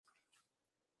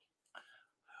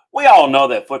We all know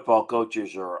that football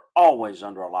coaches are always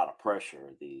under a lot of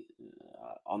pressure.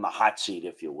 On the hot seat,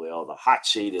 if you will. The hot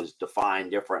seat is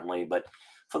defined differently, but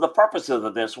for the purposes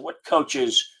of this, what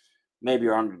coaches maybe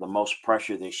are under the most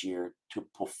pressure this year to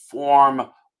perform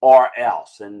or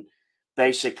else? And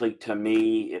basically, to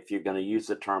me, if you're going to use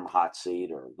the term hot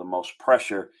seat or the most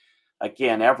pressure,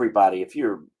 again, everybody,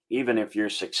 even if you're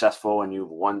successful and you've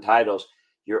won titles,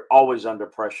 you're always under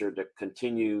pressure to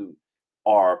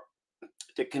or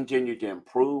continue to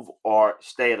improve or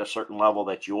stay at a certain level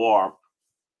that you are.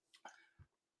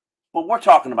 But we're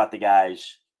talking about the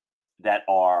guys that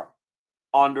are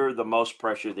under the most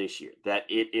pressure this year, that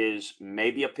it is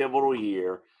maybe a pivotal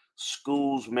year.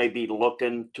 Schools may be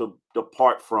looking to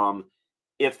depart from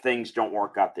if things don't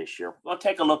work out this year. We'll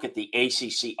take a look at the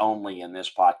ACC only in this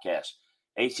podcast.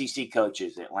 ACC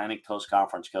coaches, the Atlantic Coast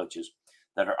Conference coaches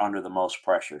that are under the most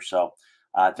pressure. So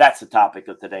that's the topic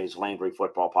of today's Landry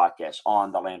Football Podcast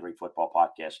on the Landry Football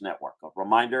Podcast Network. A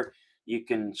reminder, you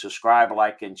can subscribe,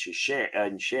 like, and share,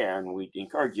 and we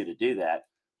encourage you to do that.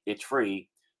 It's free,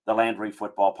 the Landry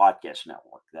Football Podcast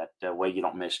Network. That way you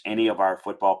don't miss any of our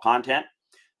football content,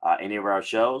 any of our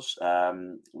shows.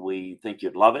 We think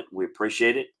you'd love it. We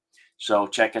appreciate it. So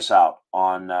check us out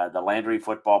on the Landry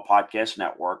Football Podcast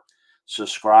Network.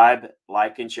 Subscribe,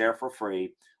 like, and share for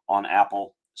free on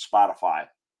Apple, Spotify,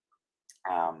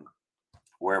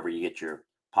 wherever you get your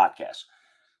podcasts.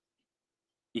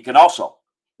 You can also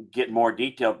get more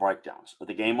detailed breakdowns of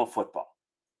the game of football,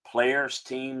 players,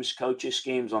 teams, coaches,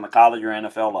 schemes on the college or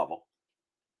NFL level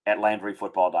at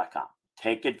LandryFootball.com.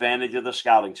 Take advantage of the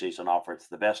scouting season offer. It's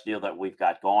the best deal that we've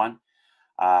got going.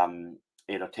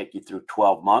 It'll take you through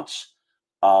 12 months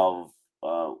of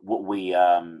what we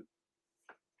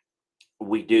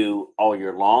do all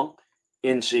year long,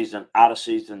 in season, out of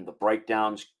season, the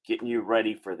breakdowns, getting you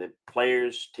ready for the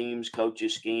players, teams,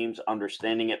 coaches, schemes,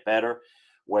 understanding it better,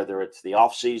 whether it's the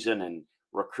off season and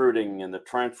recruiting and the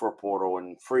transfer portal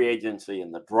and free agency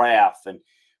and the draft. And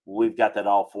we've got that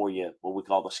all for you, what we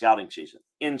call the scouting season.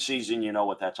 In season, you know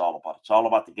what that's all about. It's all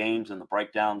about the games and the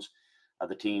breakdowns of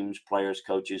the teams, players,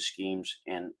 coaches, schemes,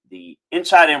 and the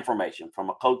inside information from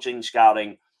a coaching,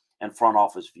 scouting, and front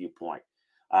office viewpoint.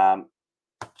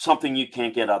 Something you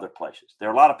can't get other places. There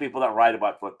are a lot of people that write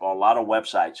about football, a lot of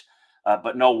websites,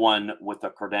 but no one with the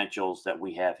credentials that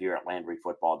we have here at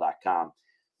LandryFootball.com.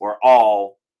 We're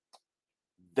all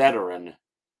veteran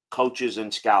coaches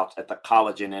and scouts at the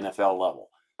college and NFL level.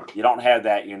 You don't have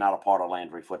that, you're not a part of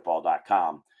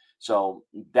LandryFootball.com. So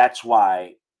that's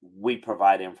why we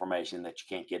provide information that you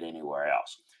can't get anywhere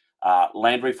else.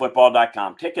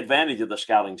 LandryFootball.com. Take advantage of the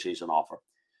scouting season offer.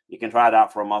 You can try it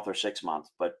out for a month or 6 months,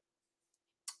 but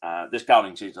this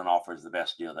scouting season offer is the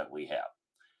best deal that we have.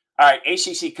 All right,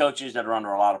 ACC coaches that are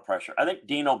under a lot of pressure. I think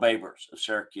Dino Babers of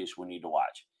Syracuse we need to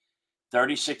watch.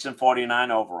 36-49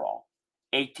 overall,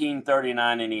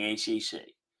 18-39 in the ACC.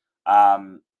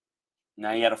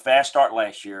 Now, he had a fast start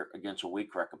last year against a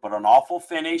weak record, but an awful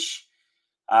finish.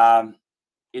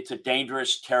 It's a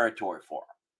dangerous territory for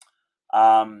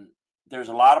him. There's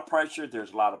a lot of pressure.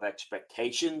 There's a lot of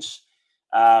expectations.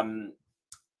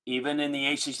 Even in the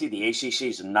ACC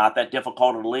is not that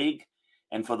difficult a league.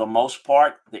 And for the most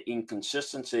part, the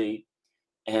inconsistency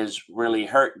has really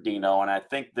hurt Dino. And I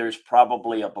think there's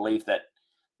probably a belief that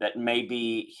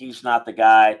maybe he's not the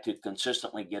guy to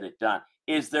consistently get it done.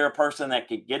 Is there a person that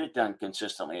could get it done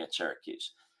consistently at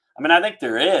Syracuse? I mean, I think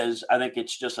there is. I think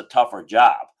it's just a tougher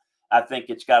job. I think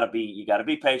you got to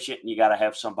be patient, and you got to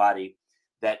have somebody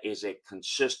that is a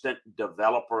consistent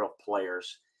developer of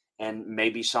players, and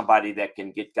maybe somebody that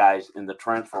can get guys in the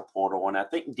transfer portal. And I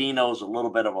think Dino's a little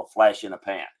bit of a flash in the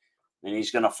pan. And he's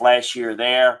going to flash here or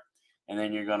there, and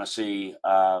then you're going to see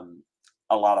a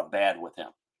lot of bad with him.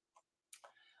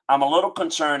 I'm a little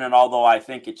concerned, and although I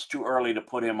think it's too early to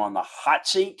put him on the hot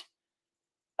seat,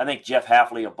 I think Jeff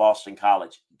Hafley of Boston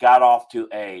College got off to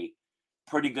a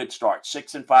pretty good start.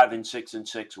 6-5 and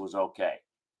 6-6 was okay.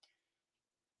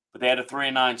 But they had a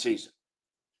 3-9 season.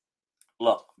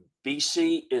 Look,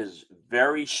 BC is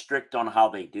very strict on how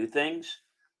they do things.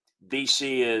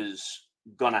 BC is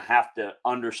going to have to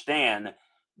understand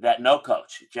that no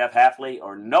coach, Jeff Hafley,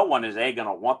 or no one is A, going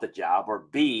to want the job, or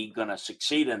B, going to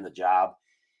succeed in the job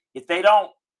if they're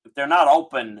not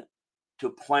open to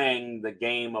playing the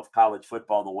game of college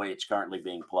football the way it's currently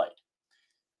being played.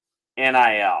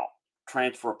 NIL,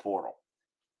 transfer portal.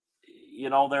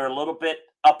 They're a little bit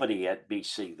uppity at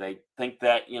BC. They think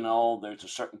that, there's a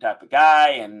certain type of guy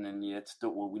and it's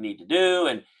what we need to do.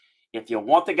 And if you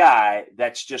want the guy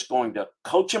that's just going to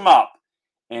coach him up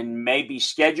and maybe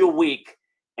schedule week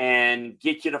and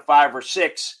get you to 5 or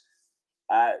 6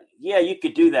 Yeah, you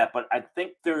could do that, but I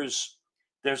think there's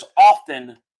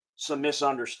often some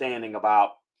misunderstanding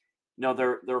about,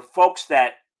 there are folks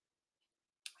that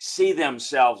see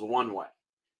themselves one way.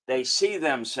 They see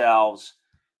themselves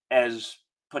as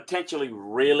potentially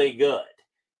really good,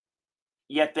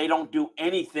 yet they don't do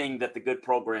anything that the good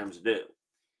programs do.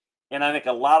 And I think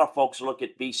a lot of folks look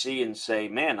at BC and say,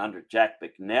 "Man, under Jack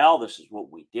Bicknell, this is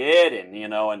what we did, and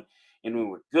and we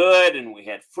were good, and we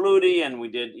had Flutie, and we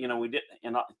did, we did,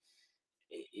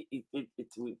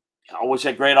 we always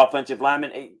had great offensive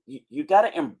linemen." You got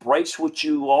to embrace what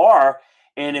you are,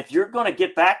 and if you're going to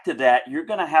get back to that, you're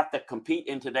going to have to compete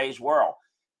in today's world.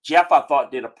 Jeff, I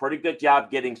thought, did a pretty good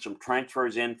job getting some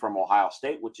transfers in from Ohio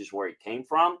State, which is where he came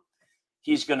from.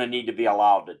 He's going to need to be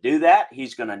allowed to do that.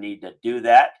 He's going to need to do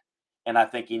that. And I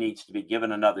think he needs to be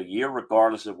given another year,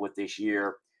 regardless of what this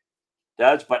year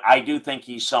does. But I do think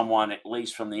he's someone, at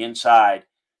least from the inside,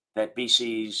 that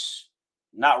BC's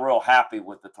not real happy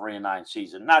with the 3-9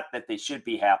 season. Not that they should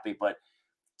be happy, but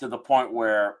to the point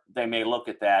where they may look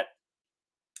at that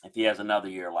if he has another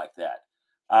year like that.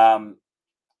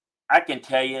 I can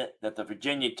tell you that the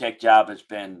Virginia Tech job has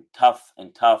been tough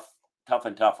and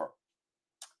tougher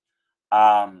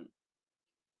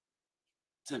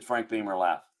since Frank Beamer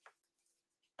left.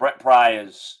 Brett Pry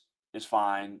is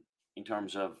fine in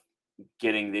terms of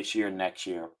getting this year and next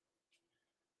year,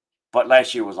 but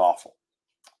last year was awful.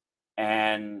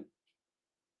 And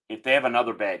if they have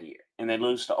another bad year and they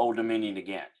lose to Old Dominion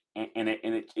again,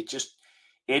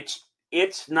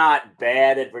 it's not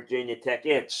bad at Virginia Tech.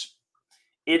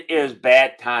 It is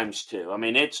bad times two. I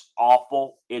mean, it's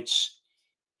awful. It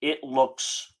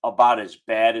looks about as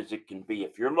bad as it can be.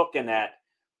 If you're looking at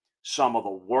some of the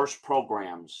worst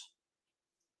programs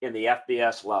in the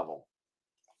FBS level,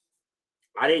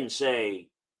 I didn't say,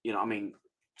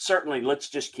 certainly let's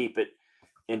just keep it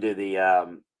into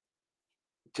the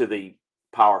to the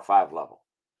Power 5 level.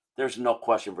 There's no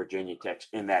question Virginia Tech's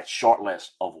in that short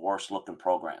list of worst looking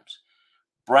programs.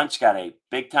 Brent's got a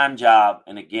big time job,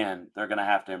 and again, they're going to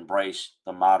have to embrace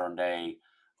the modern day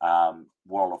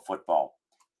world of football.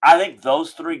 I think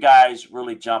those three guys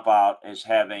really jump out as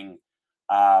having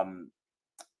the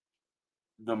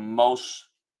most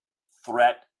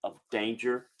threat of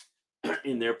danger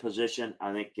in their position.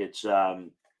 I think it's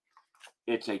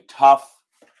a tough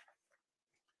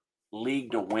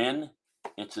league to win.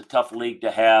 It's a tough league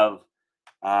to have,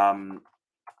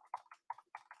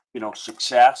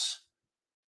 success,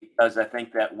 because I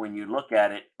think that when you look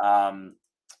at it,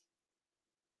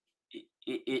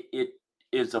 it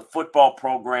is a football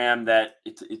program that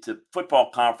it's a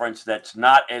football conference that's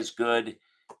not as good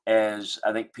as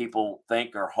I think people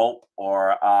think or hope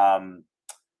or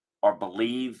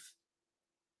believe.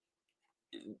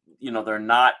 They're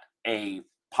not a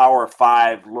Power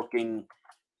 5 looking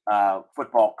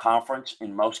football conference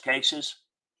in most cases.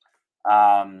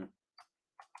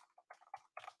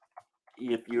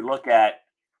 If you look at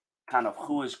kind of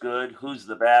who is good, who's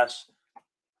the best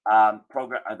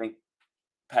program, I think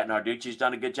Pat Narducci's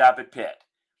done a good job at Pitt.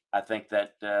 I think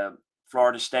that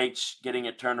Florida State's getting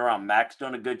it turned around. Mac's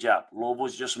doing a good job.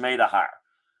 Louisville's just made a hire.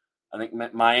 I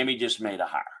think Miami just made a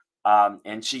hire.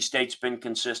 NC State's been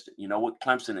consistent. You know what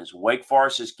Clemson is. Wake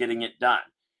Forest is getting it done.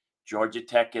 Georgia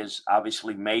Tech has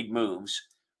obviously made moves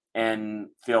and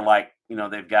feel like,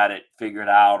 they've got it figured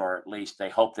out, or at least they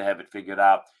hope to have it figured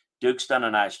out. Duke's done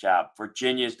a nice job.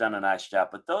 Virginia's done a nice job.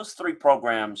 But those three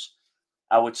programs,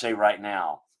 I would say right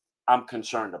now, I'm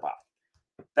concerned about.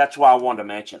 That's why I wanted to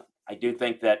mention them. I do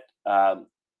think that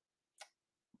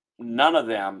none of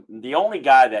them, the only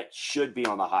guy that should be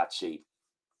on the hot seat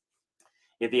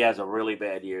if he has a really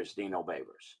bad year is Dino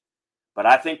Babers. But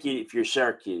I think if you're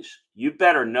Syracuse, you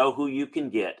better know who you can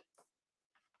get,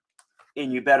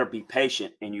 and you better be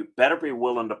patient, and you better be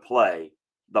willing to play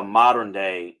the modern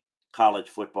day college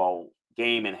football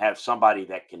game and have somebody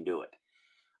that can do it.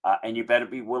 And you better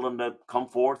be willing to come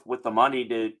forth with the money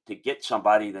to get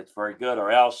somebody that's very good,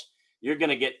 or else you're going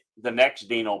to get the next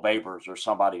Dino Babers or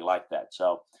somebody like that.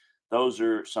 So those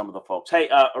are some of the folks. Hey,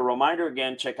 a reminder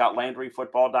again, check out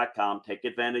LandryFootball.com. Take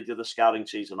advantage of the scouting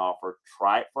season offer.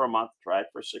 Try it for a month. Try it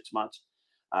for 6 months.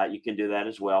 You can do that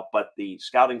as well. But the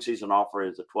scouting season offer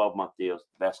is a 12-month deal. It's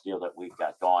the best deal that we've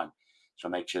got going. So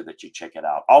make sure that you check it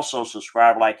out. Also,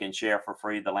 subscribe, like, and share for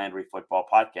free the Landry Football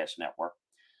Podcast Network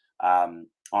on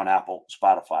Apple,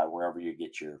 Spotify, wherever you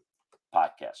get your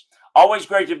podcasts. Always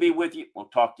great to be with you. We'll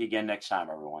talk to you again next time,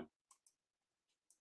 everyone.